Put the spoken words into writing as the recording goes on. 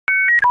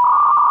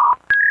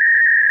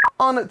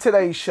On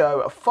today's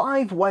show,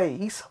 5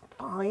 ways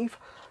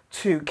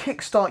to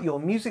kickstart your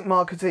music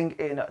marketing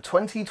in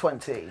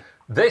 2020.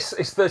 This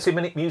is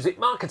 30-minute music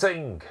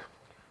marketing.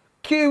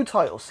 Cue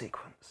title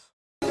sequence.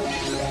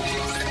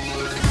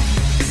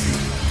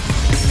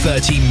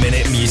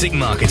 30-minute music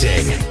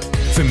marketing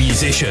for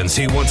musicians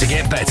who want to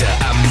get better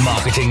at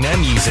marketing their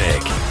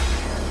music.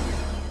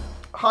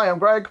 Hi, I'm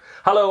Greg.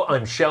 Hello,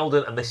 I'm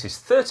Sheldon, and this is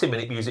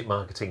 30-minute music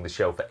marketing, the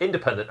show for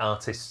independent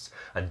artists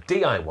and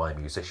DIY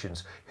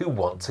musicians who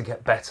want to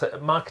get better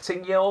at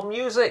marketing your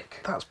music.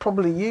 That's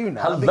probably you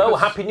now. Hello,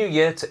 Happy New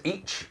Year to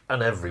each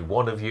and every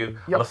one of you.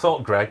 Yep. And I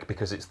thought, Greg,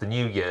 because it's the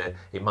new year,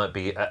 it might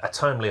be a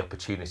timely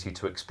opportunity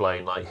to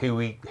explain like who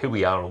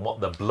we are and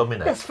what the blooming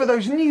Yes, for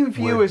those new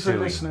viewers and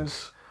doing.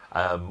 listeners.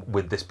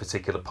 With this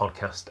particular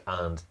podcast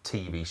and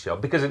TV show,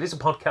 because it is a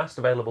podcast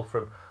available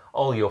from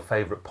all your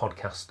favourite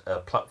podcast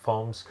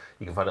platforms.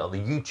 You can find it on the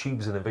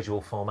YouTubes in a visual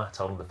format,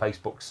 on the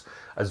Facebooks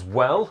as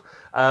well.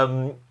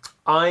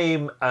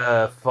 I'm,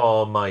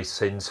 for my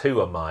sins,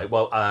 who am I?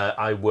 Well,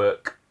 I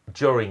work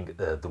during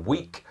the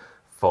week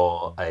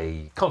for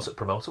a concert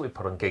promoter. We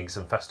put on gigs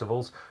and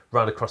festivals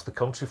right across the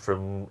country,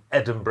 from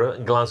Edinburgh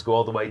and Glasgow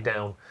all the way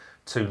down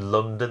to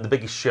London. The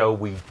biggest show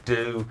we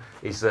do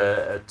is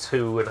a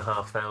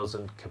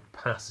 2,500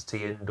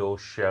 capacity indoor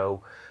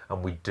show,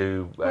 and we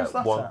do Where's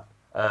that one.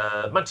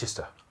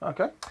 Manchester.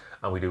 Okay.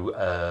 And we do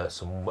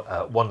some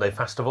one-day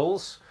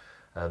festivals,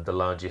 the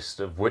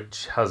largest of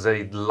which has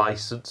a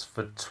licence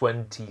for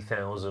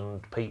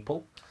 20,000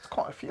 people. It's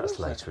quite a few. That's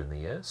isn't it? later in the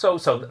year. So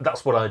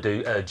that's what I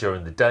do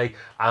during the day.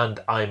 And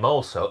I'm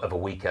also, of a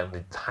weekend,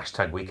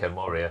 hashtag weekend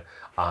warrior,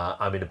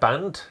 I'm in a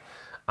band.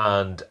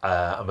 And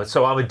I'm a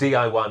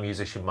DIY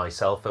musician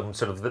myself. And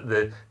sort of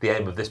the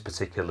aim of this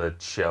particular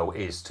show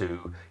is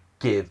to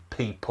give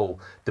people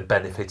the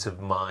benefit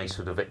of my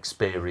sort of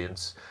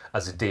experience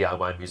as a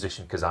DIY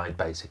musician, because I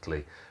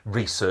basically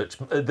research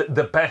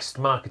the best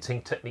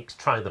marketing techniques,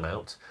 try them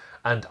out,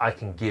 and I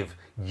can give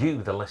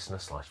you, the listener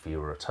 /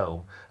 viewer at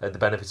home, the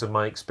benefits of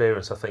my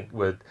experience. I think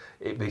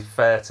it'd be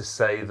fair to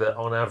say that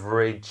on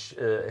average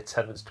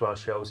attendance to our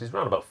shows is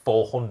around about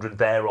 400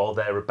 there or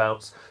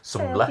thereabouts,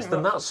 some Yeah, I less think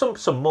than that,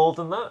 some more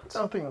than that.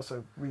 I think that's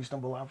a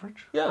reasonable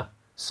average. Yeah.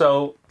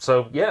 So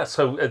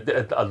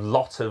a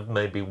lot of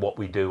maybe what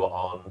we do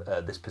on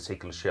this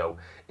particular show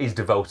is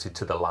devoted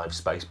to the live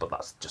space, but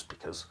that's just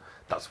because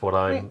that's what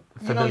I'm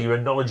familiar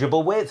and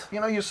knowledgeable with. You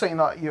know, you're saying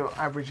that your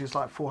average is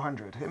like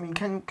 400. I mean,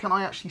 can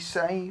I actually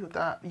say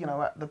that,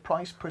 at the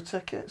price per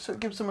ticket, so it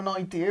gives them an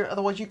idea?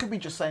 Otherwise, you could be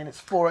just saying it's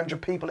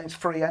 400 people and it's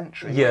free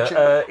entry. Yeah, which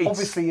it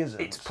obviously isn't.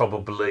 It's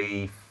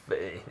probably,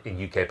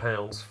 in UK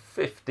pounds,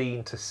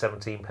 £15 to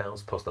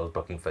 £17 plus those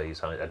booking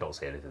fees. I don't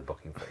see anything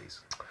booking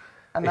fees.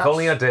 And if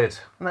only I did.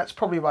 And that's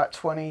probably about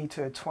 $20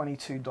 to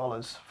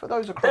 $22 for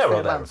those across the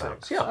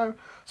Atlantic. Yeah.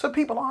 So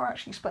people are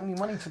actually spending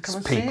money to come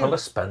and see you. People are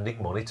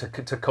spending money to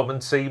come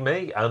and see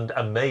me, and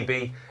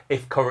maybe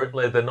if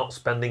currently they're not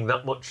spending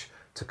that much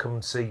to come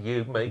and see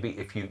you, maybe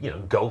if you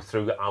go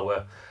through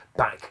our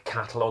back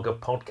catalogue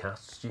of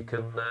podcasts, you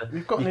can.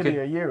 We've got nearly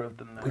a year of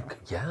them now.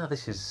 Yeah,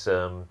 this is.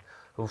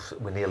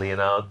 We're nearly in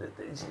our.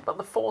 Is it about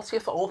the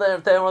 40th or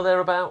there or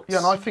thereabouts? Yeah,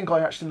 and I think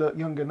I actually look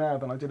younger now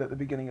than I did at the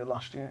beginning of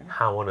last year.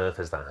 How on earth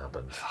has that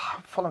happened?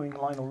 Following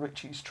Lionel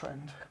Richie's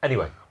trend.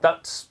 Anyway,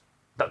 that's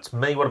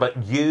me. What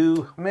about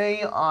you?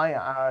 Me,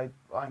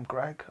 I'm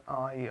Greg.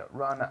 I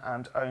run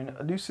and own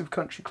Elusive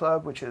Country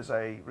Club, which is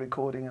a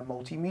recording and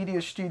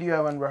multimedia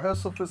studio and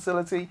rehearsal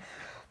facility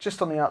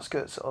just on the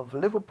outskirts of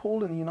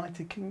Liverpool in the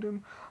United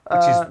Kingdom.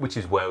 Which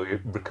is where we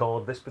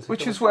record this particular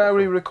Which is where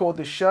we record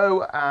this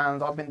show,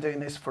 and I've been doing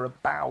this for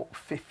about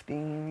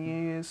 15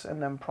 years, and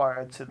then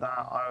prior to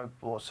that I've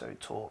also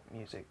taught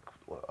music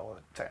or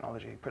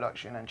technology,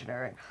 production,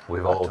 engineering.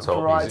 We've all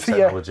taught music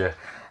technology.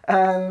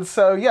 Yeah. And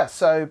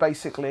so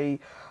basically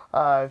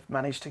I've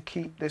managed to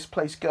keep this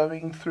place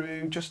going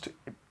through just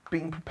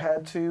being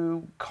prepared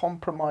to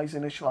compromise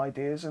initial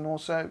ideas and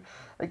also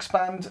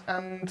expand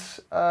and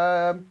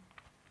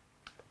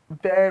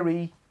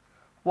vary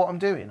what I'm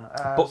doing.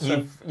 But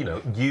you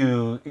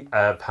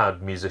have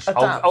had musicians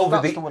Adapt,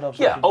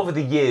 over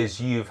the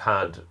years. You've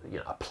had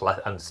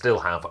and still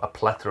have a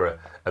plethora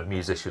of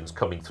musicians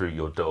coming through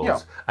your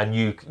doors, and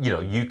you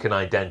can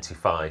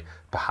identify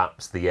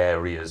perhaps the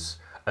areas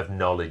of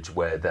knowledge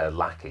where they're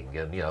lacking,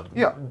 and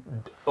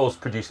us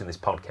producing this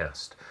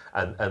podcast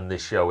and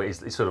this show is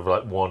sort of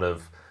like one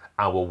of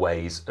our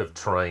ways of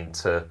trying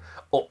to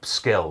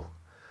upskill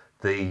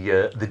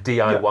the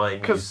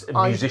DIY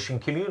musician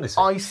community.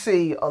 I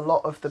see a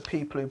lot of the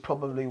people who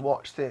probably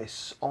watch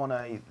this on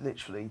a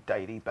literally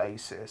daily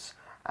basis,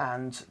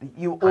 and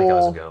you all... Hi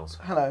guys and girls.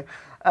 Hello.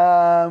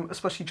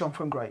 Especially John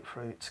from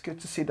Grapefruit. It's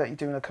good to see that you're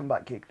doing a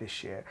comeback gig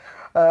this year.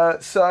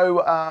 It's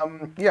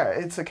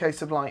a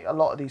case of like a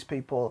lot of these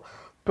people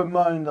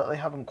bemoan that they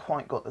haven't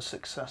quite got the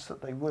success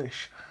that they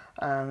wish.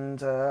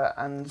 And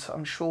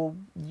I'm sure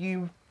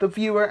you, the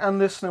viewer and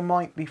listener,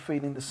 might be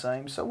feeling the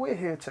same. So we're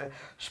here to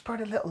spread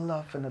a little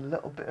love and a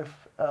little bit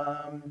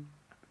of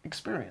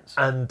experience.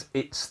 And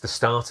it's the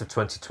start of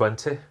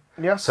 2020.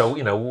 Yes. So,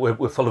 you know,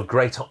 we're full of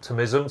great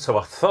optimism. So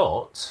I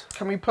thought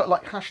Can we put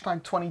like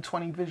hashtag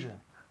 2020 vision?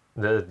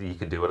 you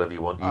can do whatever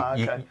you want.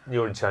 Okay.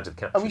 You're in charge of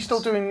the captions. Are we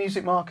still doing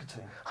music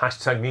marketing?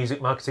 Hashtag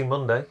Music Marketing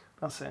Monday.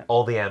 That's it.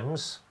 All the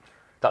M's.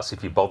 That's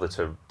if you bother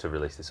to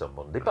release this on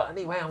Monday. But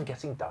anyway, I'm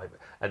getting dive.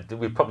 And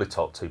we've probably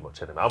talked too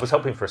much anyway. I was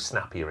hoping for a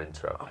snappier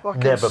intro. I can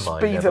Never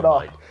mind. speed Never it up.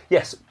 mind.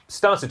 Yes,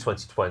 started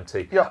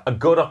 2020. Yeah. A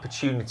good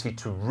opportunity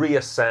to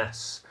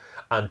reassess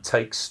and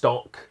take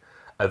stock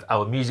of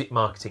our music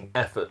marketing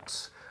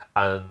efforts.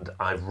 And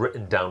I've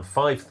written down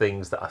 5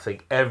 things that I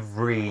think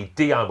every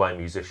DIY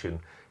musician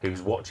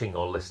who's watching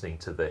or listening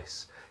to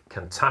this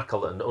can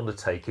tackle and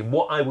undertake in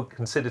what I would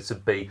consider to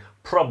be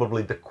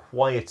probably the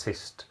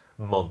quietest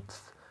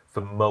month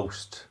for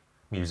most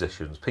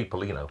musicians.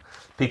 People, you know,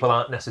 people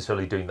aren't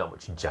necessarily doing that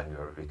much in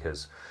January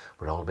because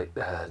we're all a bit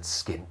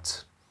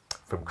skint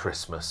from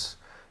Christmas.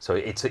 So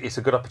it's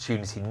a good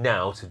opportunity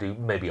now to do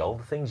maybe all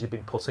the things you've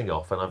been putting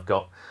off. And I've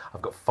got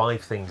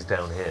 5 things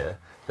down here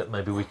that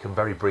maybe we can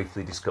very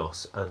briefly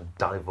discuss and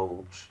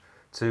divulge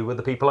to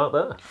the people out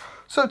there.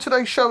 So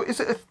today's show, is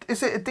it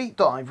a deep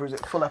dive or is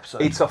it a full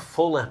episode? It's a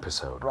full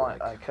episode. Right,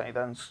 Greg. okay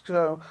then.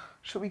 So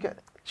should we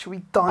dive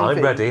I'm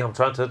in? ready. I'm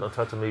trying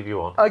to move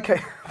you on.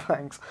 Okay,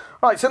 thanks.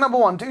 Right, so number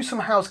 1, do some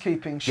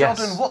housekeeping. Yes.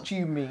 Sheldon, what do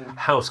you mean?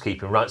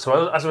 Housekeeping, right?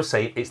 So as I was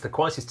saying, it's the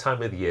quietest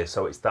time of the year,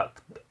 so it's that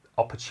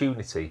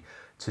opportunity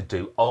to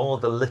do all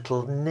the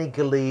little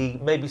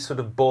niggly, maybe sort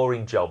of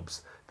boring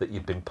jobs that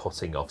you've been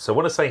putting off. So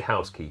when I say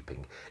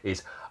housekeeping,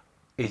 is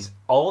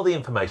all the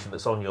information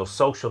that's on your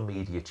social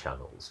media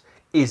channels,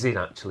 is it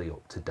actually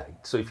up to date?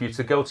 So if you were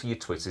to go to your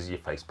Twitters, your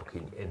Facebook,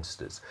 and your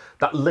Instas,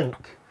 that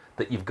link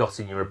that you've got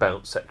in your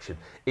About section,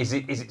 is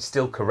it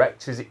still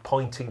correct? Is it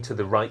pointing to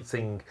the right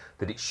thing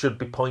that it should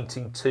be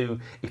pointing to?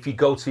 If you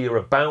go to your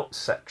About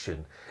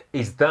section,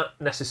 is that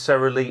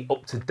necessarily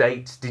up to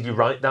date? Did you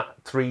write that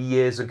 3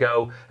 years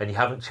ago and you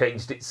haven't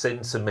changed it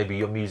since, and maybe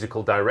your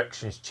musical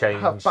direction's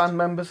changed? Have band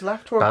members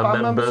left or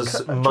Band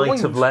members members might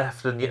joined? have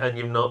left and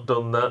you've not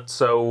done that.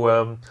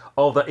 So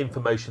all that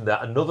information there.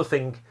 Another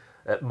thing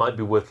might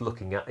be worth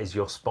looking at is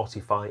your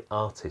Spotify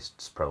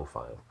artist's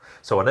profile.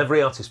 So on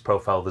every artist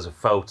profile there's a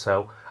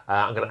photo.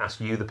 I'm going to ask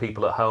you, the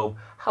people at home,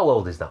 how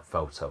old is that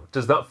photo?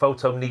 Does that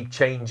photo need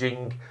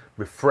changing,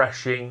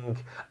 refreshing?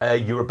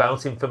 Your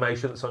About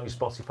information that's on your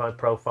Spotify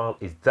profile,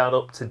 is that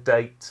up to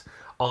date?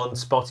 On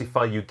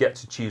Spotify you get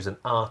to choose an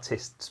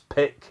artist's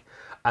pick,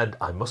 and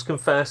I must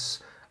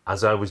confess,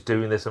 as I was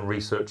doing this and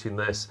researching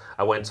this,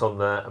 I went on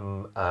there,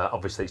 and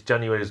obviously it's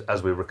January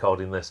as we're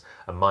recording this,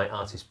 and my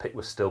artist pick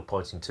was still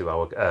pointing to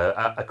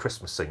a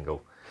Christmas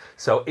single.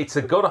 So it's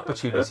a good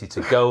opportunity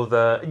to go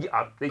there.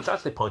 Yeah, it's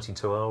actually pointing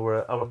to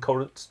our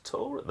current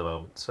tour at the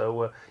moment,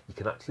 so you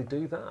can actually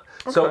do that.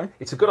 Okay. So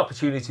it's a good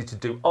opportunity to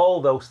do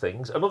all those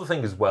things. Another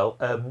thing as well,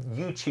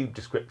 YouTube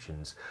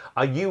descriptions.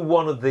 Are you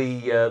one of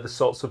the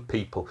sorts of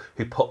people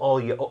who put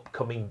all your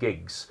upcoming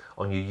gigs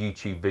on your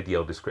YouTube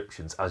video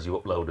descriptions as you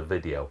upload a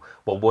video?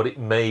 Well, what it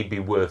may be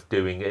worth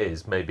doing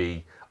is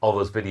maybe all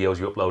those videos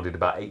you uploaded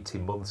about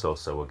 18 months or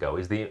so ago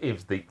is the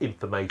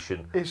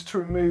information. Is to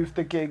remove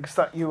the gigs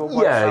that you were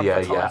once Yeah.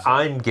 advertising.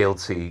 I'm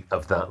guilty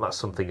of that. That's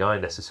something I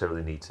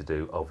necessarily need to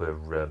do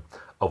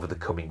over the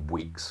coming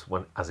weeks,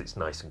 as it's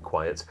nice and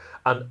quiet.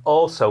 And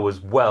also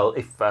as well,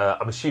 if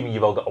I'm assuming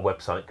you've all got a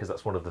website, because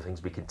that's one of the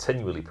things we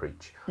continually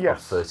preach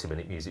Yes. on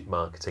 30-minute music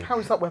marketing. How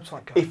is that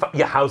website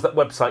going? How's that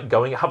website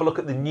going? Have a look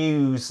at the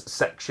news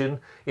section.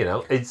 You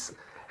know,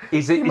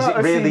 is it You might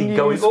have really seen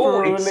going? news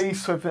for a it's-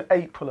 release of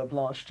April of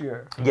last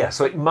year. Yeah,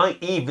 so it might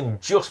even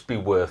just be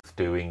worth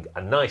doing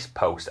a nice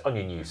post on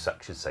your news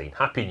section saying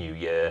Happy New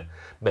Year,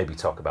 maybe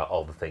talk about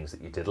all the things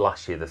that you did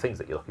last year, the things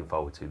that you're looking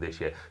forward to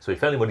this year. So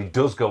if anybody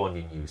does go on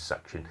your news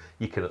section,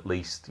 you can at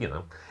least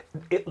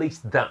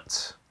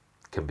that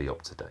can be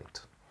up to date.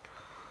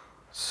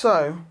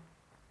 So,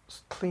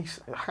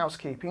 please,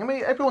 housekeeping. I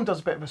mean, everyone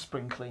does a bit of a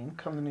spring clean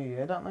come the new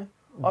year, don't they?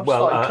 I've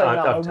started cleaning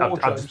out my I've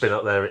wardrobes. just been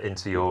up there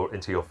into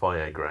your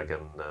foyer, Greg,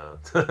 and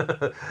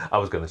I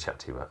was going to chat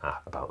to you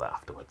about that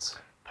afterwards.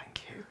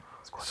 Thank you.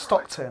 quite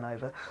Stock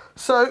turnover.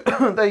 So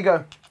there you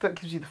go. That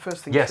gives you the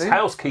first thing Yes, to do.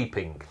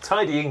 housekeeping,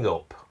 tidying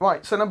up.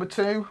 Right, so number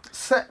 2,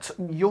 set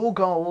your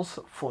goals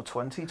for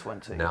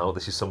 2020. Now,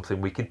 this is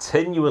something we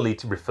continually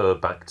to refer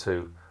back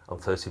to on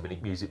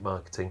 30-Minute Music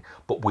Marketing,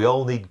 but we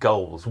all need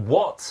goals.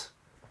 What,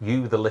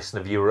 you, the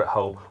listener viewer at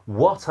home,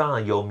 what are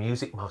your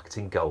music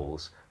marketing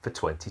goals for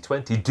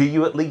 2020? Do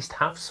you at least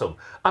have some?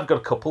 I've got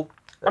a couple.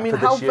 I mean, for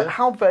this year.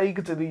 how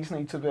vague do these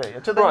need to be?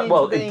 Do they Right, need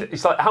well, to be...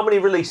 it's like, how many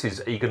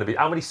releases are you going to be,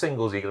 how many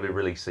singles are you going to be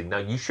releasing? Now,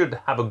 you should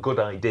have a good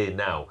idea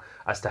now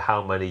as to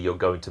how many you're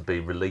going to be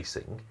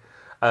releasing.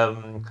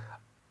 Have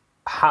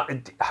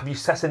you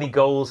set any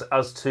goals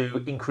as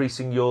to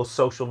increasing your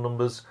social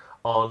numbers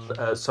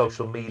on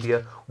social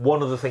media?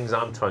 One of the things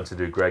I'm trying to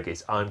do, Greg,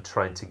 is I'm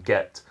trying to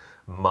get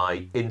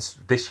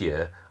this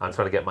year, I'm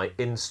trying to get my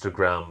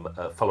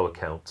Instagram follower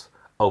count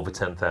over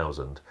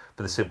 10,000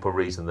 for the simple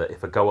reason that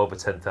if I go over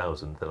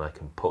 10,000, then I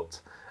can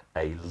put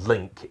a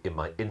link in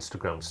my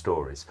Instagram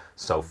stories.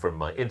 So from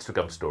my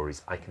Instagram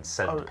stories, I can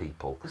send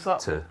people Is that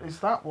to. is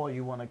that why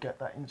you want to get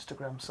that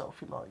Instagram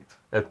selfie light?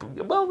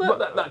 Well,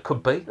 that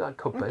could be. That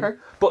could be. Okay.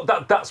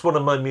 But that's one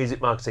of my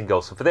music marketing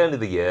goals. So for the end of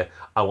the year,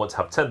 I want to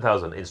have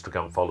 10,000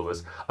 Instagram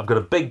followers. I've got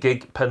a big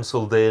gig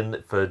penciled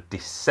in for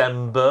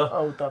December,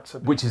 Oh, that's a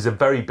big which is a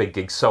very big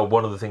gig. So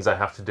one of the things I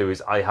have to do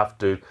is I have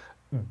to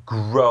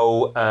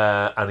grow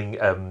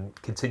and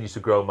continue to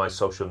grow my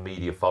social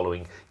media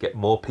following, get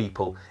more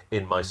people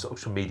in my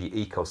social media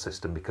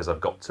ecosystem, because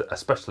I've got to,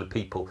 especially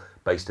people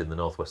based in the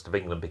northwest of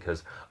England,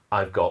 because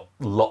I've got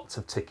lots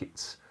of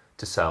tickets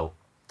to sell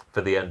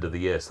for the end of the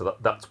year. So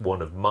that's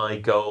one of my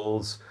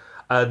goals.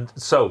 And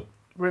so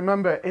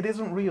Remember, it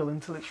isn't real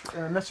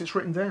unless it's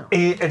written down.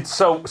 and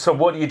so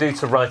what do you do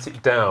to write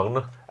it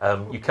down?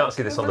 You can't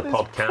see this on the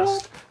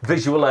podcast.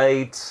 Visual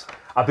aids.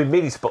 I've been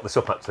meaning to put this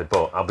up actually,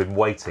 but I've been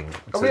waiting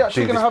to Are we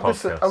actually do going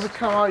this to have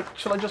podcast.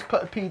 this? Shall I just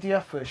put a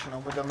PDF version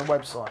of it on the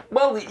website?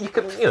 Well, you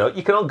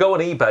can all go on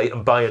eBay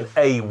and buy an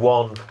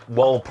A1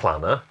 wall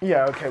planner.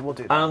 Yeah, okay, we'll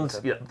do that. And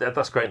yeah,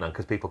 that's great now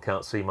because people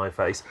can't see my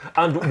face.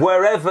 And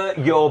wherever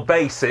your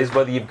base is,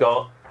 whether you've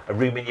got a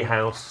room in your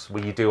house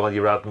where you do all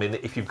your admin,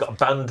 if you've got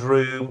a band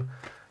room,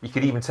 you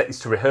could even take this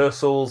to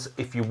rehearsals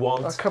if you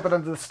want. A cupboard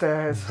under the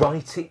stairs.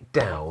 Write it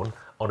down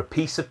on a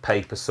piece of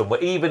paper somewhere,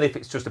 even if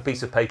it's just a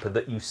piece of paper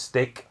that you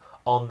stick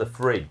on the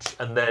fridge,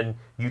 and then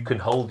you can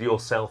hold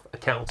yourself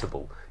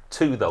accountable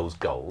to those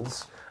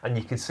goals, and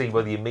you can see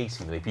whether you're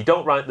meeting them. If you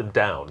don't write them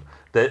down,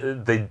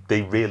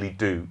 they really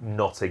do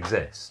not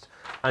exist,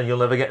 and you'll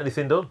never get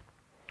anything done.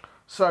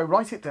 So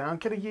write it down,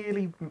 get a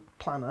yearly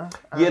planner.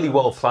 Yearly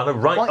wall planner,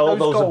 write all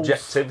those goals.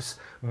 objectives,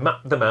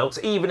 map them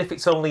out, even if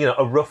it's only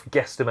a rough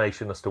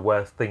guesstimation as to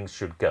where things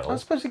should go. I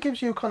suppose it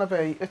gives you kind of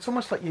it's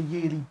almost like your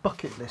yearly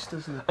bucket list,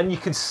 isn't it? And you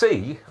can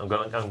see, I'm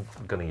going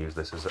to use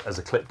this as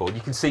a clipboard,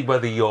 you can see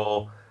whether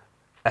you're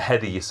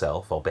ahead of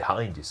yourself or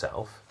behind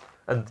yourself.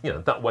 And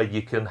that way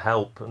you can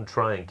help and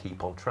try and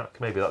keep on track.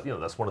 Maybe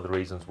that's one of the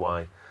reasons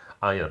why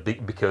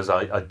because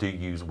I do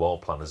use wall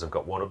planners. I've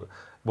got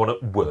one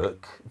at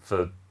work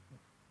for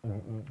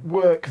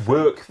work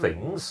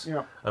things,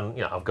 Yeah.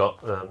 and I've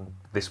got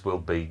this will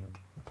be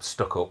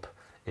stuck up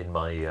in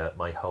my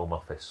my home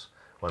office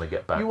when I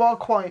get back. You are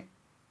quite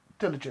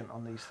diligent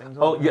on these things.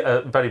 Oh Aren't you?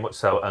 yeah, very much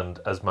so. And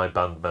as my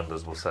band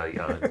members will say,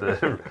 I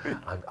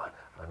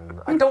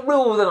don't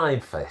rule with an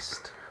iron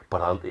fist,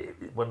 but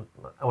when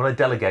I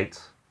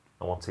delegate,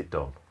 I want it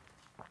done.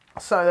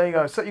 So there you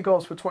go. Set your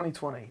goals for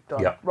 2020.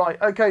 Done. Yeah. Right.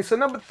 Okay. So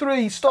number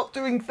 3, stop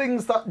doing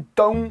things that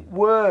don't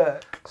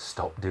work.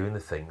 Stop doing the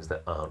things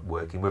that aren't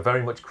working. We're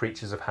very much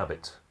creatures of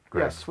habit,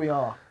 Greg. Yes, we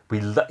are.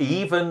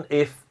 Even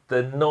if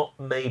they're not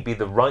maybe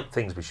the right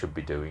things we should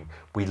be doing,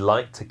 we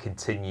like to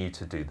continue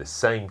to do the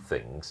same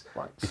things.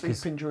 Like because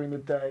sleeping during the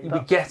day. we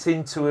get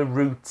into a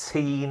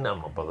routine. I'm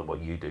not bothered what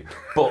you do,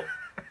 but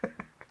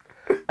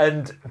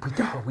and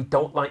we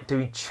don't like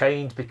doing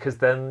change because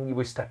then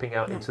we're stepping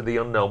out into the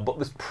unknown. But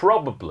there's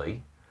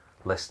probably,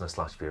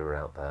 listener/viewer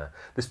out there,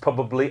 there's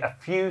probably a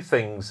few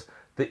things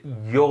that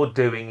you're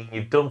doing and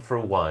you've done for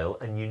a while,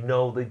 and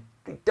they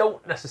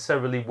don't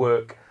necessarily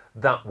work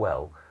that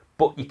well,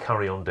 but you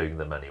carry on doing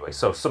them anyway.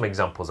 So some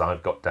examples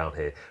I've got down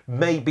here.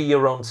 Maybe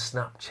you're on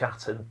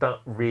Snapchat and that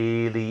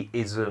really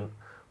isn't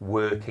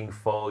working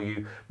for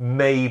you.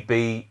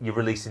 Maybe you're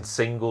releasing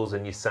singles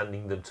and you're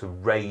sending them to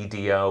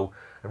radio,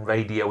 and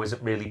radio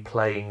isn't really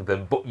playing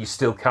them, but you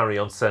still carry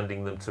on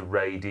sending them to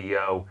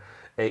radio.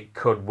 It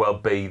could well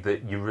be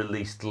that you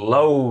released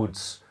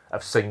loads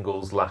of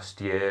singles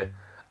last year,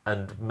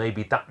 and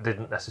maybe that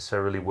didn't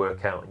necessarily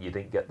work out and you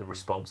didn't get the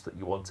response that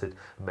you wanted.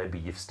 Maybe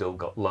you've still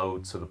got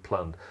loads sort of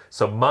planned.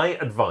 So my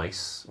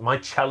advice, my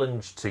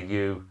challenge to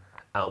you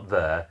out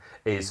there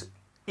is,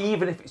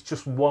 even if it's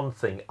just one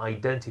thing,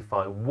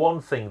 identify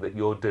one thing that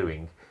you're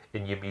doing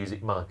in your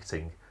music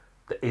marketing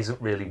that isn't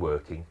really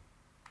working.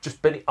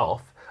 Just bin it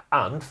off,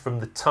 and from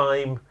the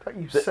time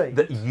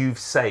that you've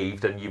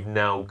saved and you've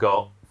now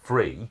got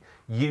free,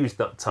 use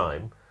that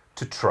time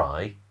to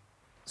try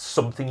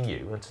something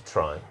new and to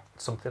try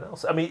something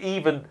else. I mean,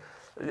 even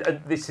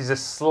this is a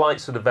slight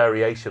sort of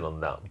variation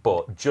on that,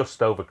 but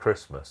just over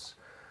Christmas,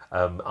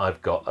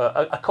 I've got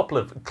a couple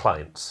of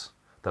clients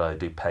that I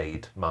do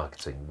paid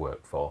marketing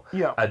work for,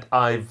 and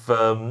I've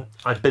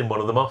been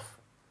one of them off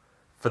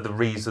for the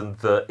reason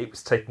that it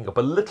was taking up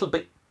a little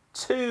bit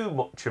too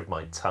much of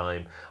my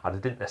time, and I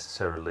didn't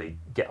necessarily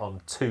get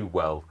on too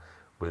well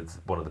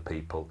with one of the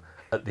people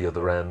at the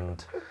other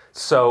end.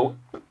 So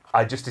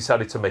I just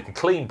decided to make a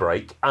clean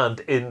break, and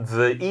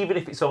even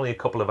if it's only a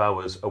couple of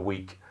hours a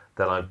week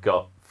that I've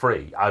got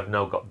free, I've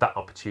now got that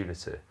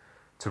opportunity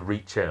to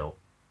reach out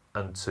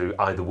and to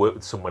either work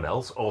with someone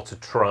else or to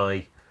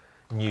try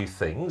new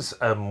things.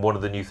 One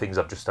of the new things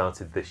I've just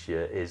started this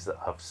year is that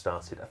I've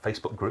started a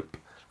Facebook group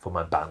for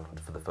my band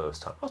for the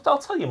first time. I'll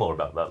tell you more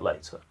about that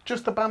later.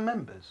 Just the band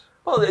members?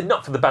 Well,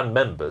 not for the band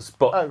members,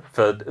 but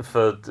for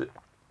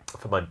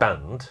my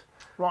band.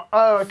 Right.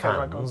 Oh, okay.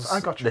 Fans, I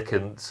got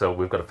you. So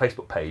we've got a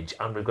Facebook page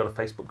and we've got a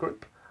Facebook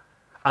group.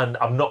 and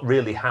I've not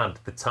really had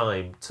the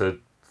time to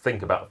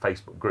think about a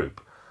Facebook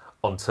group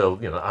until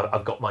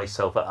I've got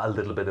myself a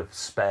little bit of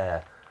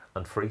spare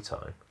and free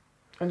time.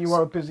 And you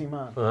are a busy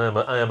man.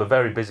 I am a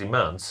very busy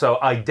man. So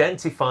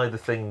identify the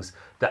things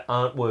that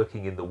aren't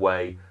working in the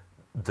way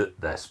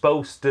that they're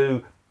supposed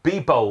to. Be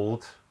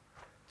bold.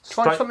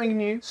 Try something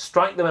new.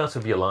 Strike them out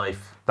of your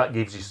life. That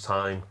gives you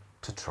time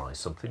to try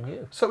something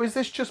new. So is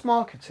this just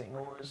marketing,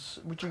 or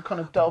would you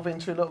kind of delve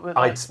into a little bit?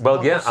 I'd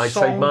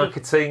say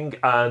marketing,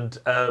 and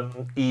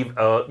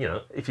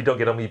if you don't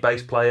get on with your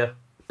bass player,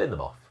 bin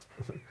them off.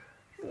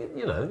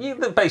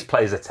 The bass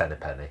player's a tenner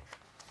penny.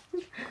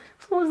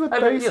 What was the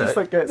bassist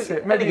that gets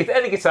it? Maybe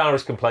any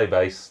guitarist can play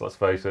bass. Let's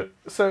face it.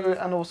 So,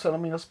 and also,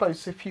 I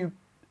suppose if you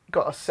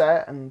got a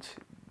set and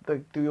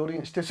the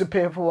audience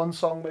disappear for one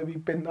song, maybe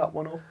bin that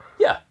one off.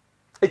 Yeah,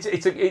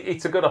 it's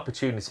a good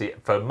opportunity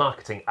for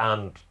marketing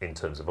and in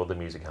terms of other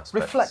music aspects.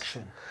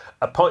 Reflection.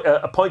 A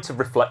point of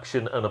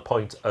reflection and a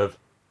point of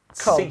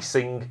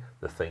ceasing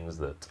the things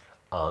that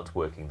aren't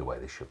working the way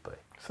they should be.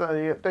 So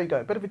there you go.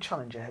 A bit of a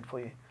challenge ahead for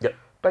you. Yep.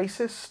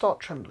 Bassists, start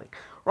trembling.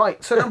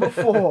 Right. So number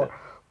 4.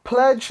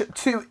 Pledge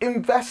to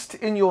invest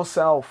in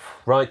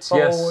yourself. Right,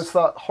 yes. Oh, it's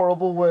that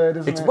horrible word,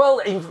 isn't it? Well,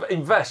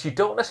 invest. You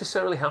don't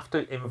necessarily have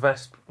to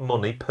invest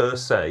money per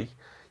se.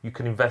 You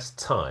can invest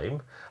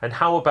time. And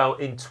how about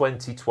in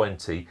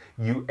 2020,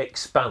 you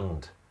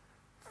expand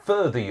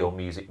further your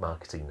music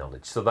marketing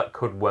knowledge? So that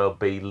could well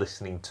be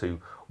listening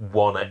to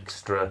one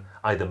extra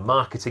either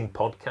marketing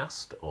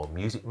podcast or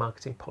music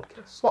marketing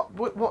podcast. What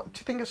do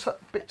you think it's a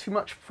bit too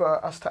much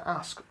for us to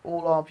ask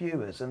all our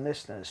viewers and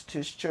listeners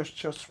to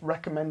just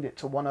recommend it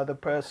to one other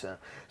person?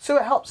 So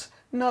it helps.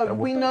 No,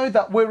 we know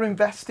that we're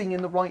investing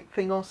in the right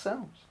thing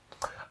ourselves.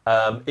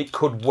 It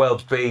could well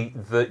be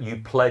that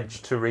you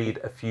pledge to read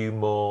a few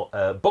more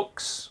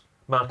books,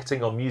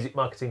 marketing or music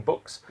marketing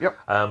books. Yep.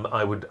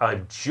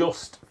 I've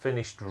just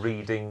finished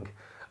reading.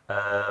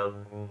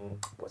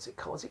 What's it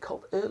called? Is it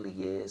called Early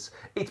Years?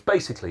 It's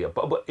basically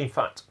but in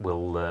fact,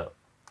 we'll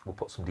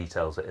put some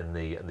details in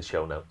the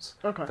show notes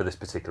for this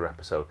particular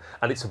episode.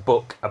 And it's a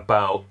book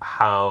about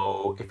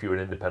how, if you're an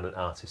independent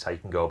artist, how you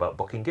can go about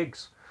booking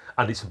gigs.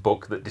 And it's a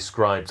book that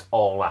describes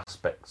all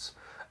aspects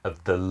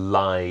of the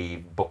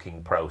live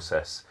booking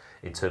process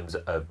in terms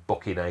of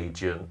booking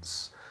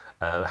agents,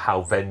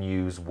 how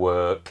venues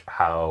work,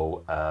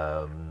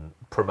 how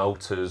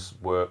promoters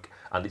work,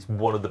 and it's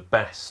one of the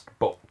best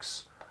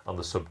books on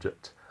the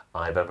subject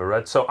I've ever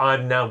read. So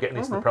I'm now getting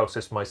into the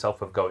process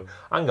myself of going,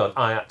 hang on,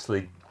 I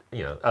actually,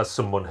 as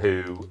someone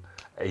who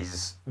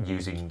is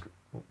using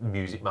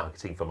music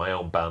marketing for my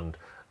own band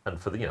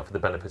and for the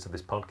benefits of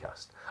this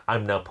podcast,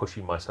 I'm now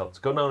pushing myself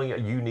to go, no,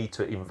 you need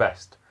to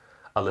invest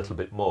a little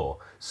bit more.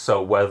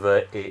 So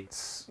whether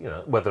it's,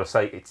 whether I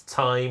say it's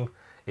time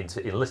in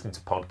listening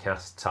to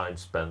podcasts, time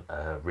spent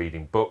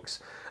reading books,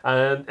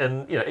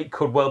 and it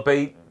could well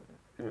be,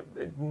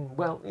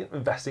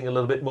 investing a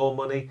little bit more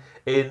money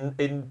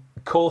in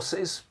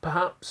courses,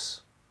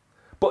 perhaps.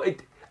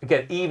 But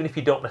again, even if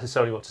you don't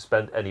necessarily want to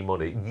spend any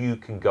money, you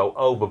can go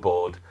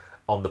overboard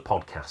on the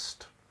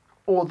podcast.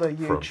 Or the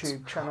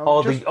YouTube channel.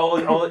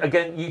 Or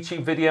again,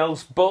 YouTube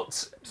videos,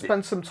 but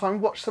spend some time,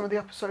 watch some of the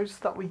episodes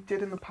that we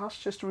did in the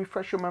past, just to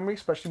refresh your memory,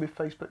 especially with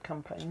Facebook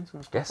campaigns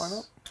and stuff like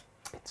that.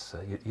 It's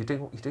you're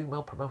doing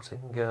well promoting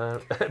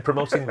the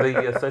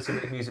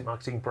 30-minute music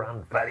marketing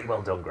brand. Very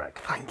well done, Greg.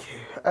 Thank you.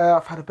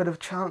 I've had a bit of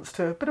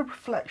a bit of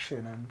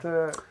reflection,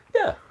 and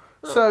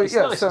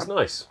it's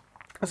nice.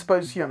 I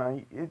suppose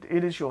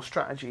it is your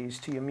strategies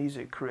to your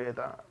music career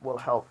that will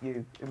help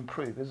you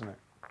improve, isn't it?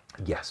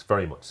 Yes,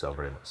 very much so,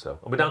 very much so.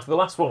 And we're down to the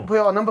last one. We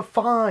are number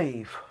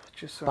 5.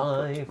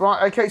 Five.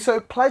 Right. Okay. So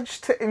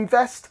pledge to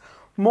invest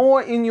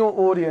more in your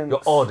audience.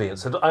 Your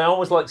audience. And I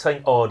always like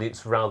saying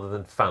audience rather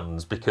than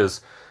fans,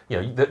 because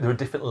there are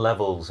different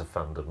levels of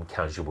fandom,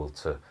 casual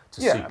to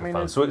super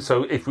fans.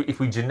 So if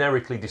we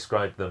generically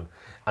describe them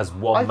as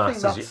one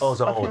mass, as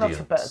audience. I think that's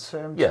a better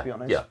term, to be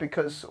honest,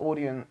 because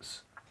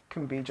audience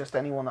can be just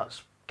anyone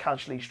that's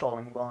casually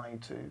strolling by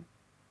to.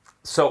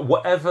 So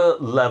whatever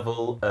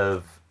level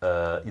of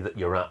that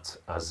you're at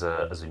as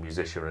a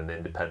musician or an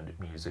independent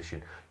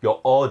musician,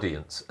 your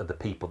audience are the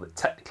people that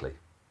technically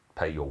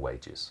pay your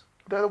wages.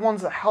 They're the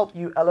ones that help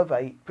you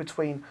elevate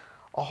between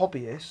a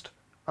hobbyist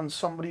and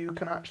somebody who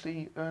can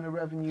actually earn a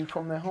revenue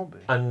from their hobby.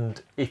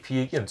 And if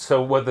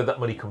so whether that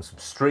money comes from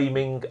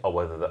streaming or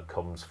whether that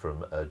comes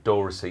from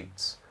door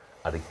receipts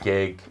at a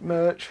gig,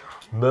 merch,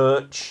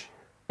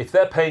 if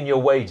they're paying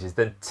your wages,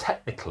 then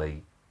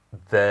technically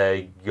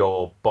they're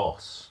your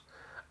boss.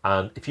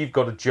 And if you've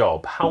got a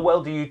job, how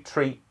well do you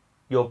treat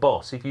your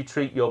boss? If you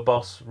treat your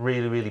boss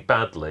really, really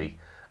badly,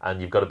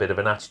 and you've got a bit of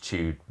an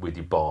attitude with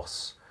your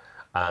boss,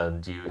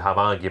 and you have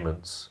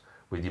arguments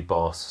with your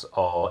boss,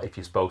 or if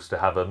you're supposed to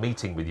have a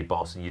meeting with your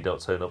boss and you don't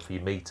turn up for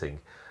your meeting,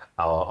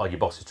 or your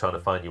boss is trying to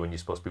find you when you're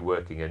supposed to be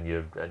working and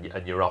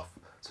you're off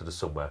sort of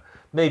somewhere,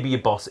 maybe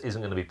your boss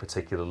isn't going to be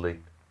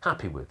particularly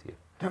happy with you.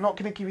 They're not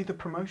going to give you the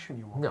promotion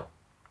you want. No.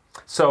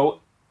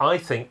 So I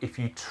think if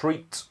you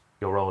treat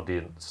your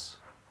audience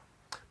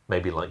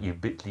maybe like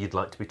you'd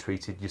like to be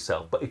treated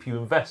yourself. But if you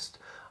invest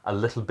a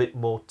little bit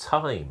more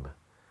time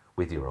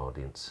with your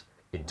audience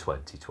in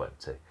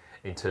 2020,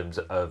 in terms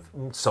of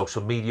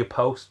social media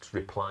posts,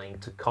 replying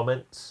to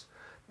comments,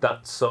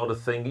 that sort of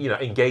thing,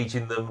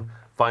 engaging them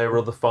via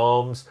other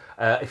forms.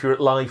 If you're at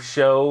live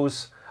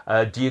shows,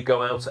 do you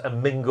go out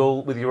and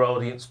mingle with your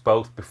audience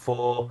both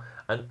before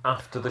and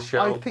after the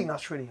show? I think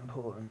that's really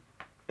important.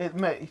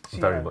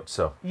 Very much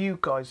so. You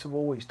guys have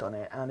always done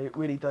it, and it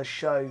really does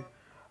show.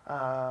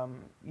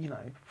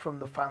 From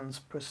the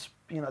fans'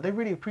 they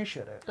really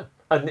appreciate it. Yeah.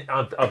 And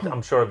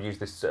I'm sure I've used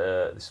this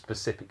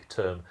specific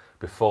term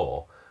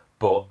before,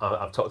 but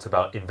I've talked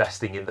about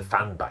investing in the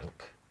fan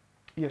bank.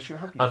 Yes, you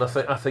have. And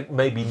I think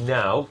maybe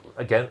now,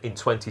 again in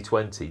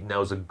 2020,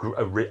 now is a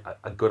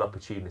good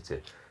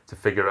opportunity to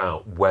figure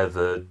out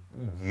whether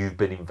you've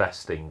been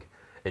investing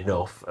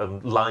enough.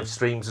 Live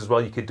streams as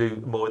well. You could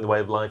do more in the way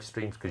of live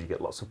streams because you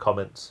get lots of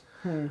comments.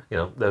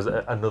 There's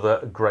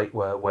another great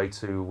way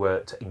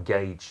to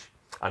engage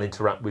and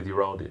interact with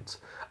your audience,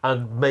 and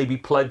maybe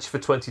pledge for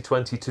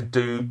 2020 to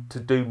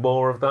do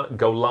more of that and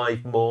go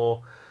live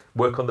more.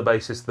 Work on the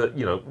basis that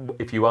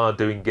if you are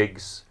doing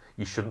gigs,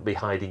 you shouldn't be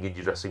hiding in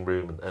your dressing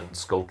room and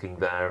skulking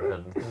there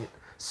and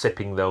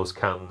sipping those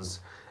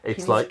cans.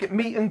 It's like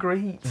meet and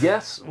greet.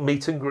 Yes,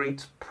 meet and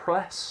greet,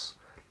 press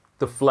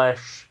the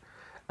flesh.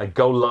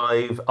 Go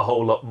live a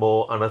whole lot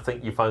more, and I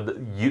think you find that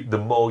the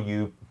more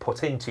you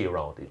put into your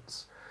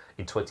audience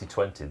in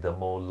 2020, the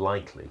more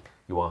likely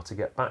you are to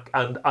get back.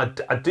 And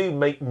I do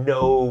make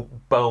no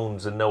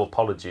bones and no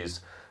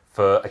apologies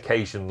for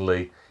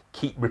occasionally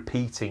keep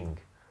repeating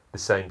the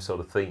same sort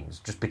of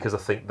themes, just because I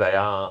think they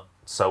are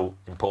so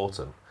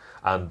important.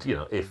 And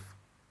if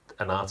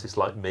an artist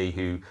like me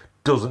who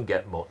doesn't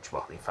get much,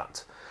 well, in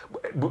fact,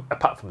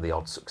 apart from the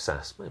odd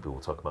success, maybe we'll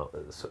talk about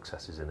the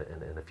successes in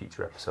a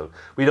future episode.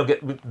 We don't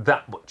get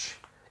that much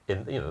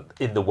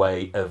in the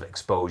way of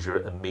exposure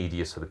and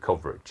media sort of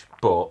coverage,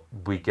 but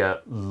we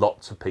get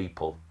lots of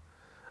people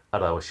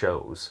at our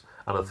shows,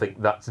 and I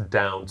think that's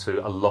down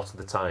to a lot of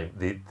the time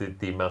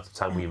the amount of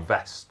time we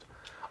invest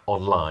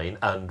online,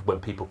 and when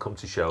people come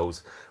to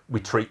shows, we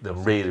treat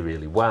them really,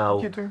 really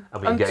well. You do.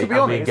 And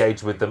we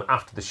engage with them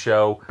after the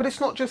show. But it's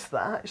not just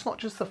that. It's not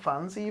just the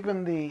fans.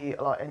 Even the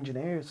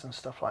engineers and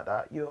stuff like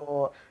that.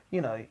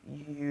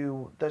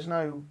 There's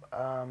no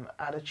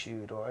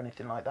attitude or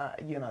anything like that.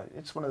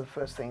 It's one of the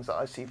first things that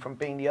I see from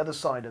being the other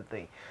side of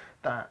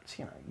that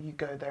you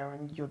go there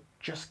and you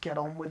just get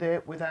on with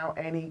it without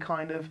any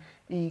kind of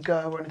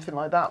ego or anything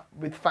like that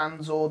with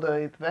fans or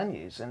the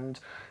venues, and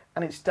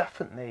it's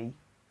definitely.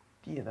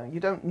 You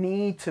don't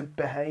need to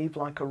behave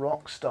like a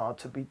rock star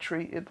to be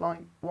treated like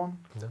one.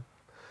 No.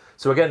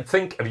 So again,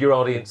 think of your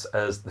audience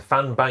as the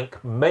fan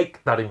bank,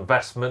 make that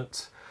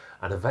investment,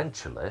 and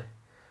eventually,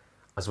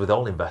 as with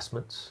all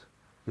investments,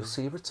 you'll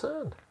see a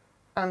return.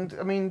 And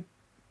I mean,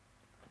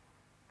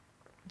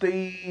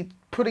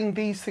 putting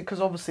these things,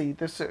 because obviously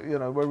this,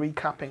 we're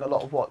recapping a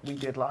lot of what we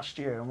did last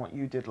year and what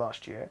you did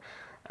last year,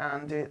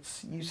 and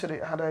you said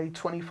it had a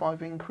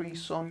 25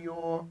 increase on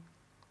your.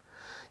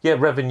 Yeah,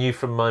 revenue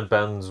from my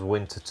band's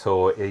winter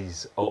tour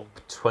is up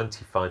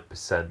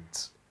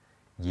 25%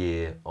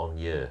 year on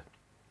year.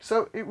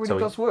 So it really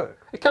does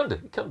work. It can do.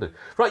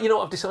 Right, you know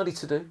what I've decided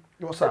to do?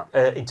 What's that?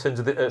 In terms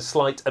of the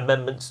slight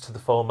amendments to the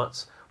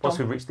formats, once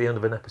we reach the end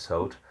of an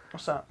episode.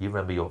 What's that? You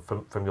remember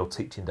from your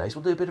teaching days,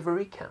 we'll do a bit of a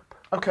recap.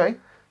 Okay.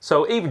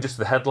 So even just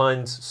the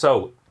headlines.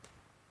 So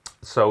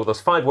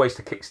there's 5 ways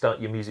to kickstart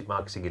your music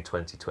marketing in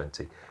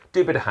 2020.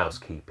 Do a bit of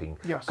housekeeping.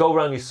 Yes. Go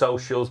around your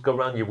socials, go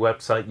around your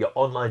website, your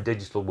online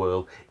digital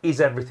world.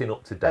 Is everything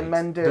up to date?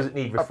 Amend it, does it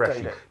need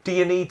refreshing? Do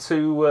you need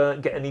to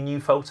get any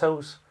new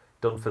photos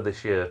done for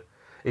this year?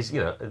 Are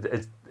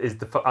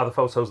the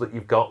photos that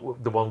you've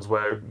got the ones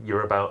where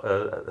you're about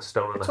a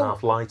stone and a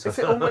half lighter? Is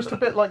it almost a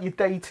bit like your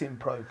dating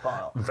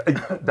profile?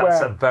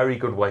 That's a very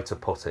good way to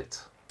put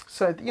it.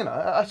 So,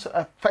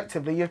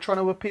 effectively you're trying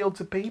to appeal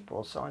to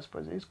people, so I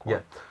suppose it is quite... Yeah.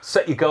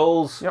 Set your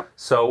goals. Yep.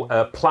 So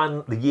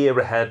plan the year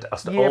ahead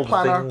as to all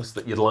planner. the things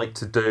that you'd like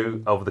to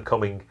do over the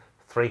coming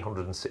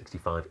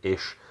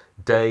 365-ish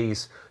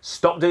days.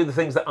 Stop doing the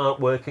things that aren't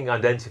working.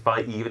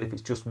 Identify even if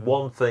it's just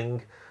one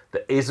thing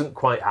that isn't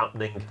quite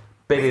happening.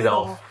 Bin it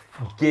off.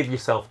 Give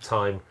yourself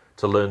time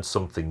to learn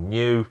something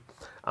new.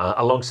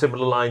 Along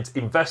similar lines,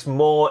 invest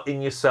more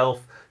in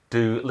yourself.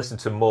 Listen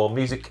to more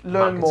music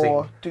Learn marketing.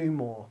 more, do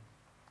more.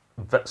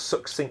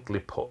 Succinctly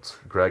put,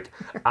 Greg.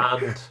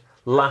 And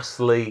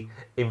lastly,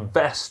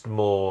 invest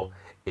more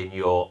in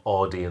your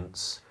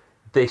audience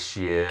this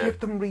year. Give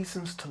them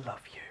reasons to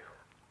love you.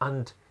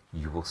 And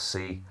you will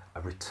see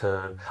a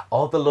return.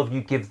 All the love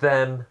you give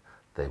them,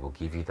 they will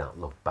give you that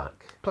love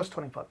back. Plus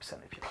 25%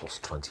 if you Plus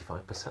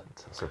 25%.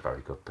 That's a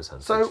very good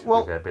percentage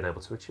we've been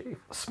able to achieve.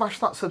 Smash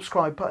that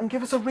subscribe button.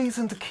 Give us a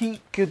reason to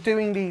keep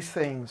doing these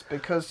things,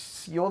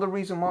 because you're the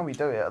reason why we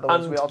do it.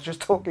 Otherwise, we are just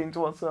talking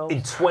to ourselves.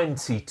 In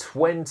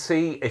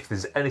 2020, if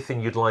there's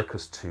anything you'd like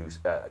us to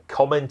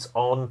comment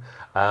on,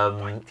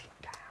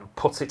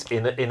 put it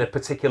in a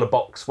particular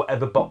box,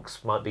 whatever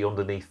box might be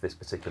underneath this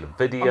particular I'm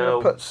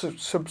video. going to put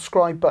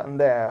subscribe button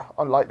there,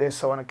 unlike this,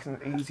 so I can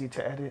easy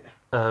to edit.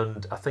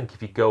 And I think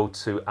if you go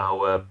to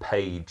our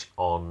page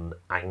on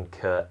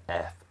Anchor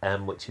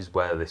FM, which is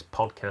where this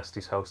podcast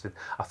is hosted,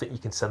 I think you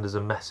can send us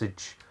a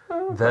message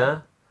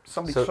there.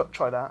 Somebody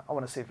try that. I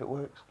want to see if it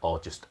works. Or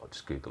just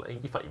Google it.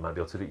 In fact, you might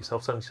be able to do it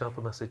yourself. Send yourself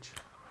a message.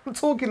 I'm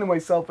talking to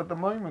myself at the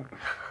moment.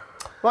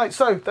 Right,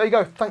 so there you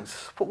go. Thanks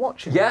for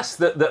watching. Yes,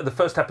 the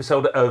first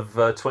episode of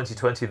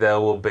 2020, there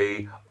will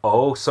be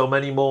so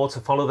many more to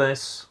follow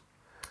this.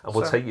 And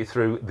we'll take you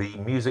through the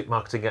music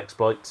marketing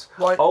exploits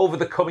over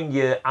the coming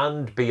year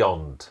and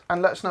beyond.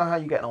 And let us know how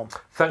you're getting on.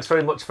 Thanks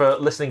very much for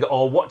listening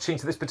or watching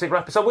to this particular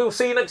episode. We will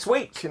see you next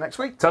week. See you next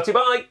week. Ta-ta,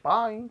 bye.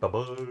 Bye.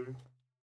 Bye-bye.